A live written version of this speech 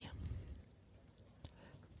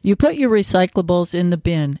You put your recyclables in the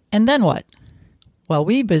bin, and then what? Well,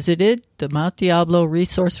 we visited the Mount Diablo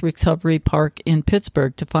Resource Recovery Park in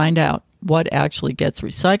Pittsburgh to find out what actually gets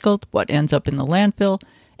recycled, what ends up in the landfill,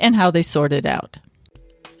 and how they sort it out.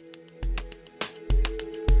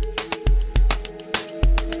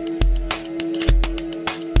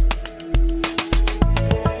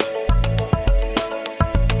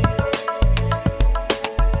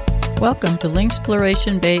 Welcome to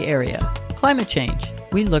Linksploration Bay Area. Climate change.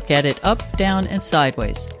 We look at it up, down, and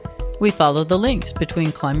sideways. We follow the links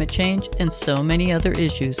between climate change and so many other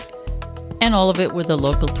issues, and all of it with a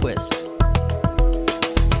local twist.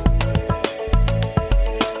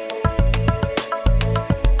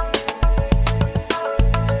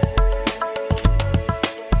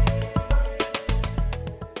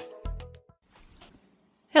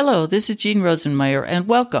 Hello, this is Jean Rosenmeyer, and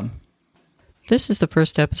welcome. This is the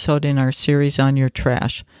first episode in our series on your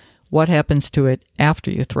trash. What happens to it after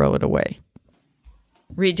you throw it away?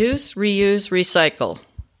 Reduce, reuse, recycle.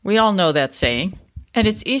 We all know that saying, and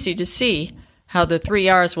it's easy to see how the 3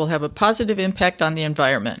 R's will have a positive impact on the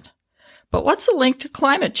environment. But what's the link to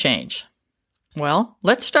climate change? Well,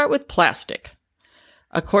 let's start with plastic.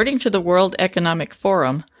 According to the World Economic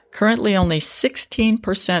Forum, currently only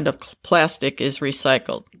 16% of plastic is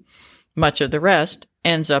recycled. Much of the rest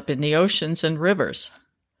ends up in the oceans and rivers.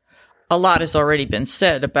 A lot has already been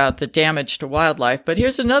said about the damage to wildlife, but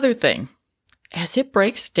here's another thing. As it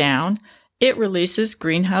breaks down, it releases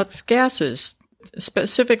greenhouse gases,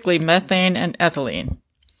 specifically methane and ethylene.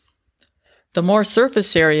 The more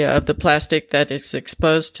surface area of the plastic that is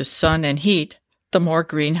exposed to sun and heat, the more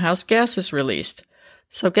greenhouse gas is released.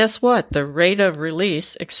 So guess what? The rate of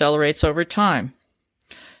release accelerates over time.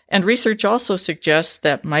 And research also suggests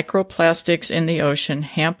that microplastics in the ocean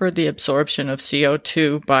hamper the absorption of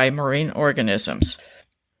CO2 by marine organisms.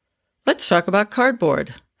 Let's talk about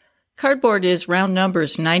cardboard. Cardboard is, round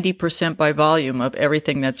numbers, 90% by volume of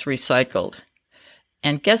everything that's recycled.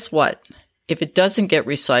 And guess what? If it doesn't get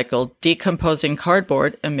recycled, decomposing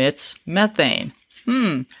cardboard emits methane.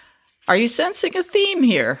 Are you sensing a theme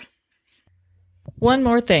here? One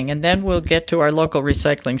more thing, and then we'll get to our local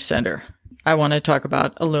recycling center. I want to talk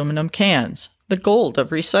about aluminum cans, the gold of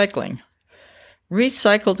recycling.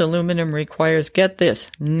 Recycled aluminum requires, get this,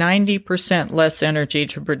 90% less energy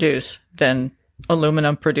to produce than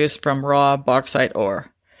aluminum produced from raw bauxite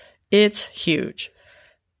ore. It's huge.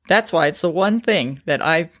 That's why it's the one thing that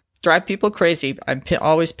I drive people crazy. I'm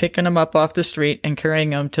always picking them up off the street and carrying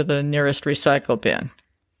them to the nearest recycle bin.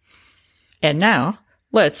 And now,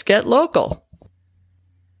 let's get local.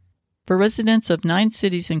 For residents of 9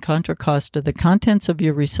 cities in Contra Costa, the contents of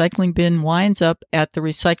your recycling bin winds up at the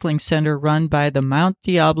recycling center run by the Mount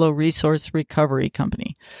Diablo Resource Recovery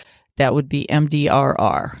Company. That would be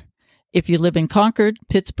MDRR. If you live in Concord,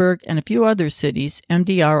 Pittsburgh, and a few other cities,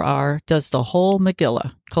 MDRR does the whole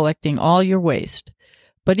Megillah, collecting all your waste.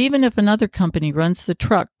 But even if another company runs the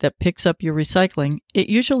truck that picks up your recycling, it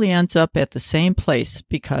usually ends up at the same place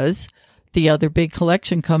because the other big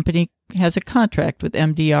collection company has a contract with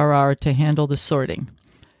MDRR to handle the sorting.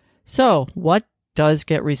 So, what does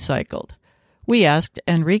get recycled? We asked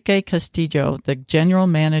Enrique Castillo, the general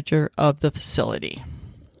manager of the facility.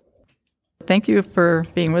 Thank you for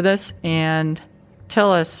being with us, and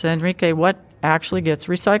tell us, Enrique, what actually gets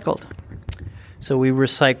recycled? So we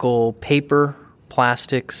recycle paper,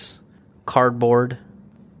 plastics, cardboard,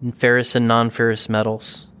 and ferrous and non-ferrous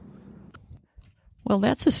metals. Well,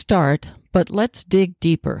 that's a start, but let's dig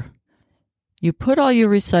deeper. You put all your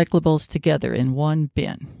recyclables together in one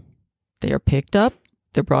bin. They are picked up,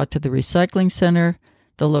 they're brought to the recycling center,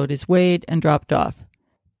 the load is weighed and dropped off.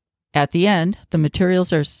 At the end, the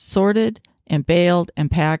materials are sorted and baled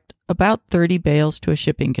and packed, about 30 bales to a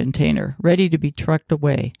shipping container, ready to be trucked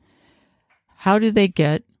away. How do they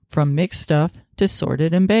get from mixed stuff to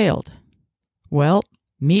sorted and baled? Well,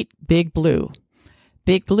 meet Big Blue.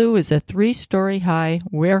 Big Blue is a 3-story high,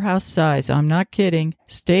 warehouse size, I'm not kidding,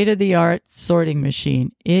 state-of-the-art sorting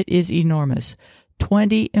machine. It is enormous.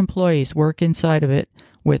 20 employees work inside of it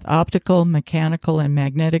with optical, mechanical, and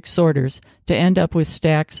magnetic sorters to end up with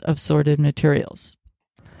stacks of sorted materials.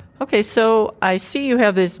 Okay, so I see you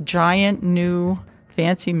have this giant new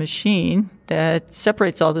fancy machine that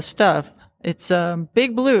separates all the stuff. It's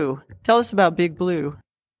Big Blue. Tell us about Big Blue.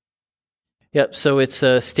 Yep, so it's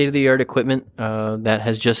state-of-the-art equipment that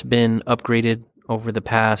has just been upgraded over the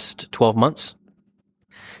past 12 months.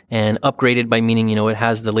 And upgraded by meaning, it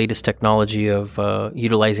has the latest technology of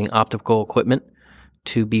utilizing optical equipment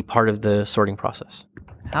to be part of the sorting process.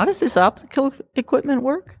 How does this optical equipment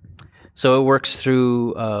work? So it works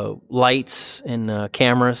through lights and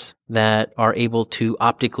cameras that are able to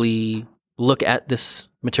optically look at this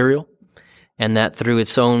material, and that through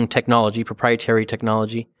its own technology, proprietary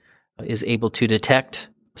technology, is able to detect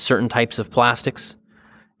certain types of plastics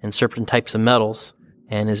and certain types of metals,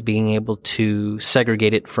 and is being able to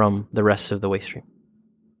segregate it from the rest of the waste stream.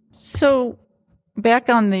 So back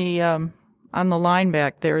on the line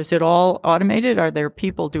back there, is it all automated? Are there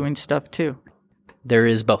people doing stuff too? There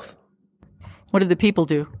is both. What do the people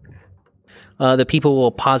do? The people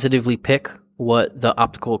will positively pick what the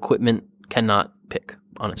optical equipment cannot pick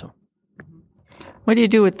on its own. What do you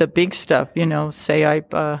do with the big stuff? Say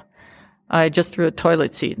I just threw a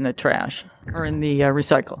toilet seat in the trash or in the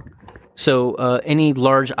recycle. So any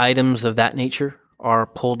large items of that nature are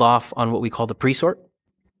pulled off on what we call the pre-sort.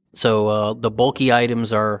 So the bulky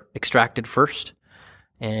items are extracted first,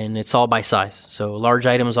 and it's all by size. So large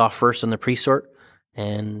items off first on the pre-sort,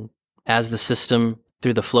 and as the system,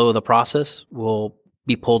 through the flow of the process, will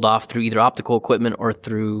be pulled off through either optical equipment or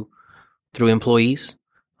through employees,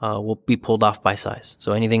 will be pulled off by size.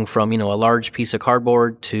 So anything from a large piece of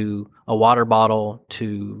cardboard to a water bottle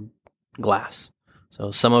to glass. So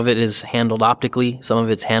some of it is handled optically, some of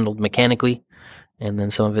it's handled mechanically, and then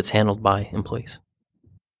some of it's handled by employees.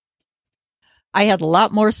 I had a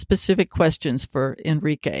lot more specific questions for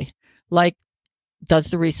Enrique, like, does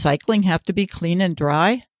the recycling have to be clean and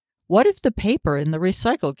dry? What if the paper in the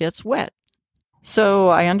recycle gets wet? So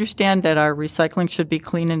I understand that our recycling should be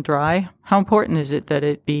clean and dry. How important is it that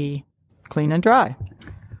it be clean and dry?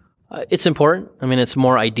 It's important. I mean, it's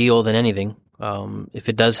more ideal than anything. If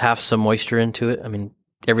it does have some moisture into it, I mean,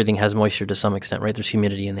 everything has moisture to some extent, right? There's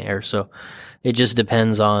humidity in the air. So it just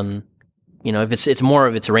depends on, if it's more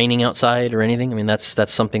of it's raining outside or anything. I mean,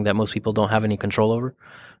 that's something that most people don't have any control over.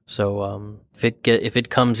 So if it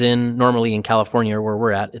comes in normally in California or where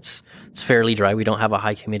we're at, it's fairly dry. We don't have a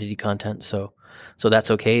high humidity content. So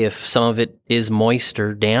that's okay. If some of it is moist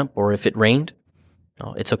or damp, or if it rained,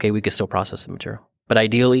 it's okay. We could still process the material. But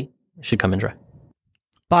ideally, it should come in dry.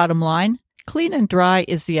 Bottom line, clean and dry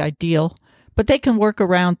is the ideal, but they can work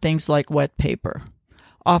around things like wet paper.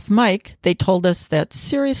 Off mic, they told us that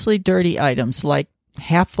seriously dirty items like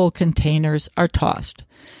half-full containers are tossed,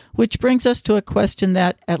 which brings us to a question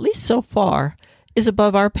that, at least so far, is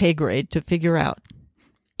above our pay grade to figure out.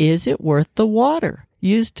 Is it worth the water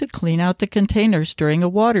used to clean out the containers during a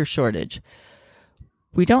water shortage?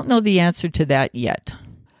 We don't know the answer to that yet,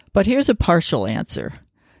 but here's a partial answer,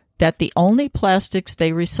 that the only plastics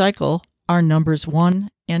they recycle are numbers 1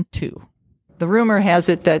 and 2. The rumor has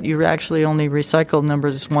it that you actually only recycle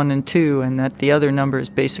numbers 1 and 2, and that the other numbers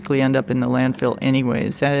basically end up in the landfill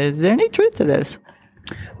anyways. Is there any truth to this?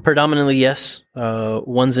 Predominantly, yes.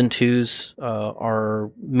 1s and 2s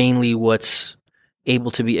are mainly what's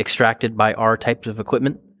able to be extracted by our types of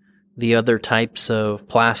equipment. The other types of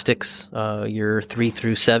plastics, your 3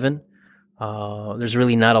 through 7, there's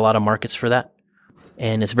really not a lot of markets for that.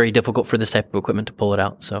 And it's very difficult for this type of equipment to pull it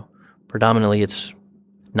out. So predominantly, it's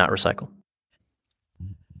not recycled.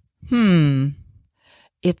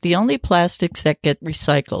 If the only plastics that get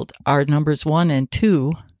recycled are numbers 1 and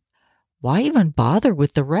 2, why even bother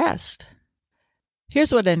with the rest?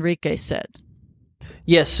 Here's what Enrique said.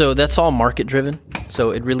 Yes, so that's all market driven.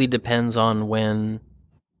 So it really depends on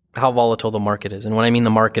how volatile the market is. And when I mean the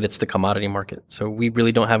market, it's the commodity market. So we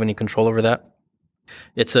really don't have any control over that.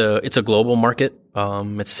 It's a global market.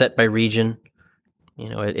 It's set by region.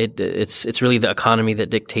 It's really the economy that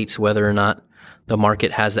dictates whether or not the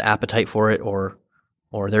market has the appetite for it, or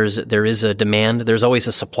there is a demand. There's always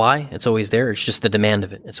a supply. It's always there. It's just the demand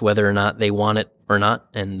of it. It's whether or not they want it or not.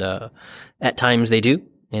 And at times they do.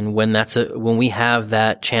 And when we have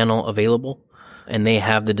that channel available and they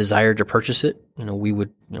have the desire to purchase it,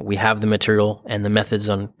 we have the material and the methods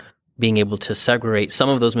on being able to segregate some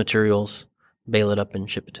of those materials, bale it up, and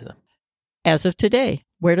ship it to them. As of today,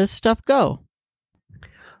 where does stuff go?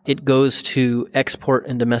 It goes to export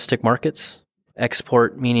and domestic markets.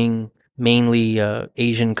 Export meaning mainly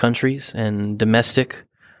Asian countries, and domestic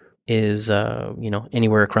is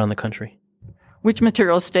anywhere around the country. Which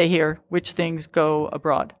materials stay here? Which things go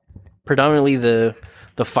abroad? Predominantly, the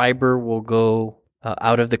fiber will go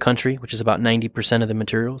out of the country, which is about 90% of the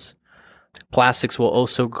materials. Plastics will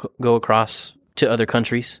also go across to other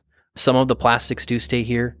countries. Some of the plastics do stay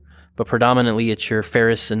here, but predominantly it's your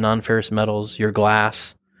ferrous and non-ferrous metals, your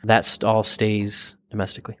glass. That all stays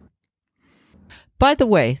domestically. By the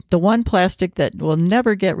way, the one plastic that will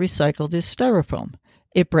never get recycled is styrofoam.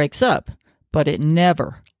 It breaks up, but it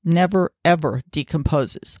never, ever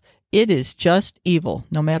decomposes. It is just evil,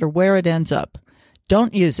 no matter where it ends up.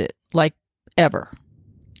 Don't use it, ever.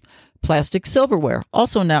 Plastic silverware,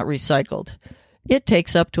 also not recycled. It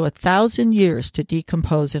takes up to 1,000 years to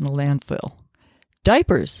decompose in a landfill.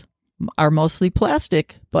 Diapers are mostly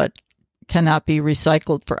plastic, but cannot be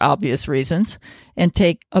recycled for obvious reasons, and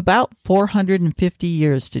take about 450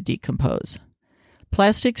 years to decompose.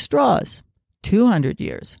 Plastic straws, 200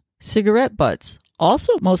 years. Cigarette butts,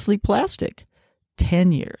 also mostly plastic,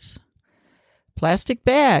 10 years. Plastic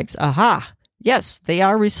bags, aha! Yes, they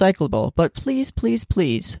are recyclable, but please, please,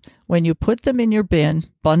 please, when you put them in your bin,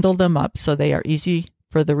 bundle them up so they are easy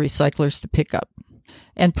for the recyclers to pick up.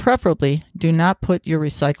 And preferably, do not put your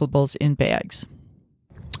recyclables in bags.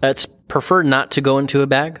 It's preferred not to go into a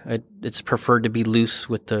bag. It's preferred to be loose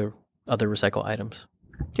with the other recycle items.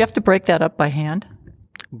 Do you have to break that up by hand?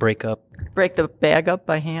 Break the bag up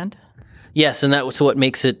by hand? Yes, and that's what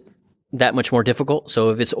makes it that much more difficult. So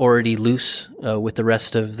if it's already loose with the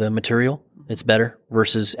rest of the material, it's better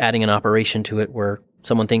versus adding an operation to it where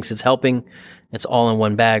someone thinks it's helping. It's all in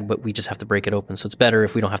one bag, but we just have to break it open. So it's better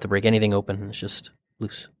if we don't have to break anything open. It's just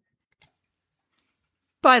loose.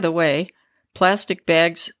 By the way, plastic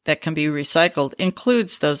bags that can be recycled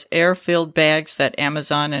includes those air-filled bags that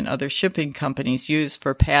Amazon and other shipping companies use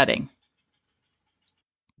for padding.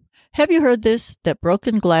 Have you heard this, that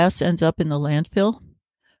broken glass ends up in the landfill?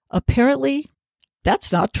 Apparently,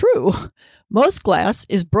 that's not true. Most glass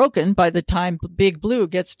is broken by the time Big Blue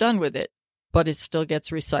gets done with it, but it still gets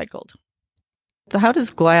recycled. How does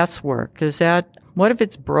glass work? What if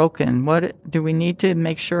it's broken? Do we need to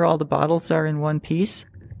make sure all the bottles are in one piece?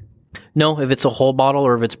 No, if it's a whole bottle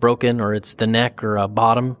or if it's broken or it's the neck or a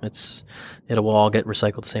bottom, it will all get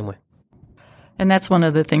recycled the same way. And that's one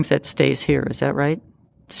of the things that stays here, is that right?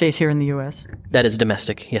 Stays here in the U.S.? That is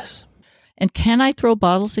domestic, yes. And can I throw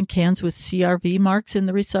bottles and cans with CRV marks in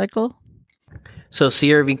the recycle? So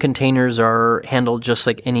CRV containers are handled just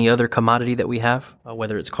like any other commodity that we have,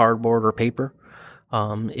 whether it's cardboard or paper.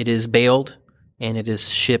 It is baled and it is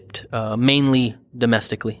shipped mainly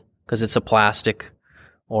domestically because it's a plastic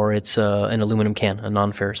or it's an aluminum can, a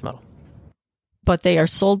non-ferrous metal. But they are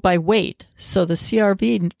sold by weight, so the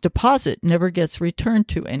CRV deposit never gets returned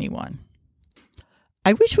to anyone.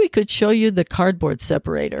 I wish we could show you the cardboard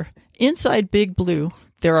separator. Inside Big Blue,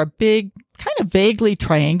 there are big, kind of vaguely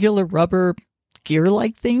triangular rubber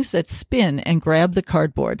gear-like things that spin and grab the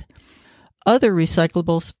cardboard. Other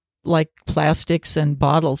recyclables, like plastics and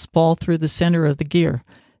bottles, fall through the center of the gear.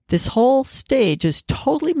 This whole stage is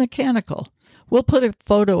totally mechanical. We'll put a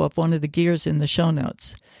photo of one of the gears in the show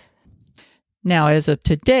notes. Now, as of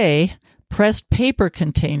today, pressed paper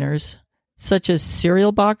containers, such as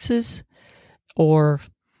cereal boxes,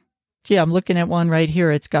 I'm looking at one right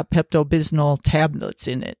here. It's got Pepto-Bismol tablets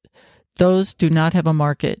in it. Those do not have a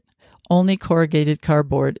market. Only corrugated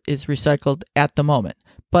cardboard is recycled at the moment.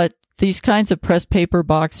 But these kinds of pressed paper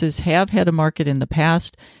boxes have had a market in the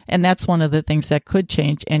past, and that's one of the things that could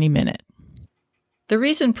change any minute. The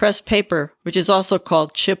reason pressed paper, which is also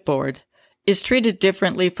called chipboard, is treated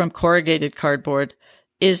differently from corrugated cardboard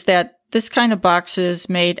is that this kind of box is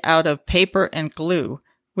made out of paper and glue,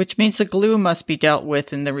 which means the glue must be dealt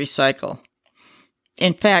with in the recycle.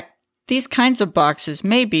 In fact, these kinds of boxes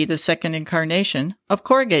may be the second incarnation of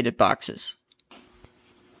corrugated boxes.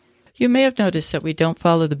 You may have noticed that we don't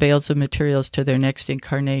follow the bales of materials to their next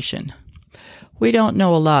incarnation. We don't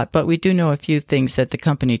know a lot, but we do know a few things that the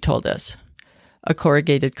company told us. A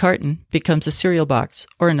corrugated carton becomes a cereal box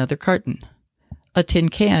or another carton. A tin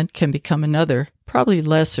can can become another, probably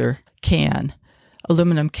lesser, can.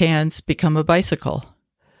 Aluminum cans become a bicycle.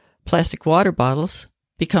 Plastic water bottles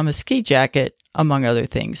become a ski jacket, among other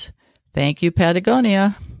things. Thank you,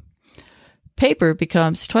 Patagonia. Paper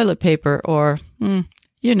becomes toilet paper or,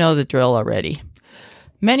 you know the drill already.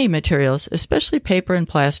 Many materials, especially paper and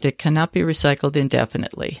plastic, cannot be recycled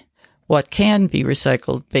indefinitely. What can be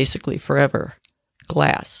recycled basically forever?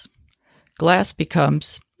 Glass. Glass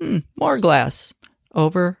becomes more glass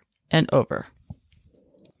over and over.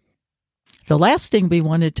 The last thing we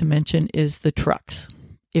wanted to mention is the trucks.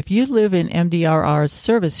 If you live in MDRR's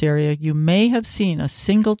service area, you may have seen a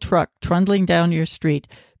single truck trundling down your street,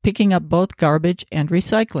 picking up both garbage and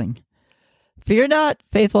recycling. Fear not,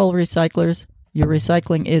 faithful recyclers, your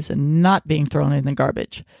recycling is not being thrown in the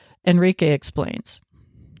garbage. Enrique explains.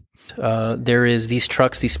 There is these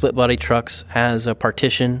trucks, these split-body trucks, has a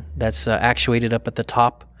partition that's actuated up at the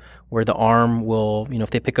top where the arm will,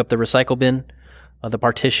 if they pick up the recycle bin, the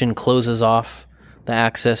partition closes off the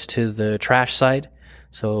access to the trash side.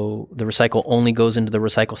 So the recycle only goes into the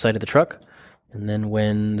recycle side of the truck. And then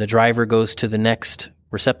when the driver goes to the next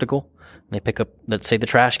receptacle, and they pick up, let's say, the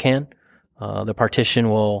trash can, the partition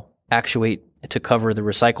will actuate to cover the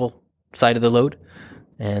recycle side of the load.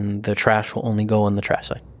 and the trash will only go on the trash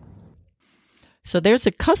side. So there's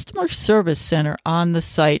a customer service center on the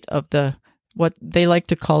site of what they like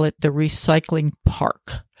to call it, the recycling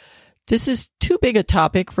park. This is too big a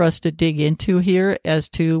topic for us to dig into here as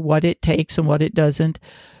to what it takes and what it doesn't,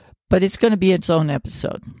 but it's going to be its own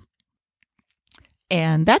episode.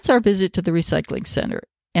 And that's our visit to the recycling center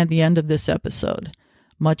and the end of this episode.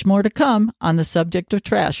 Much more to come on the subject of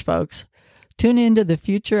trash, folks. Tune into the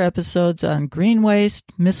future episodes on green waste,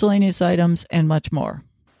 miscellaneous items, and much more.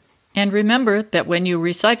 And remember that when you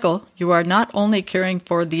recycle, you are not only caring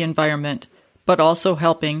for the environment, but also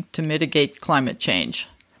helping to mitigate climate change.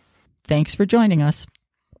 Thanks for joining us.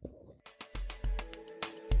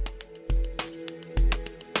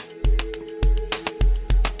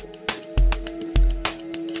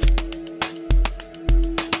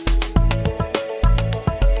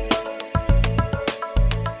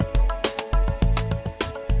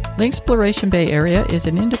 Linksploration Bay Area is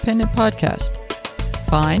an independent podcast.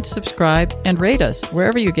 Find, subscribe, and rate us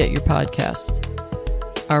wherever you get your podcasts.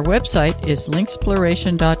 Our website is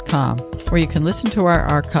linksploration.com, where you can listen to our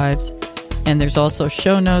archives, and there's also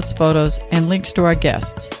show notes, photos, and links to our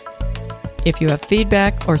guests. If you have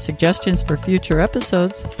feedback or suggestions for future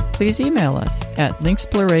episodes, please email us at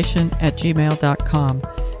linksploration@gmail.com,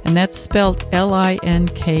 and that's spelled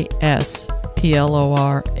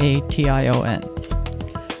LINKSPLORATION.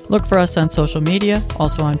 Look for us on social media,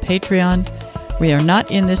 also on Patreon. We are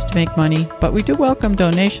not in this to make money, but we do welcome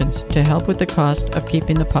donations to help with the cost of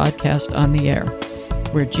keeping the podcast on the air.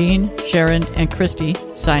 We're Jean, Sharon, and Christy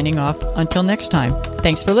signing off until next time.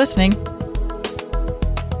 Thanks for listening.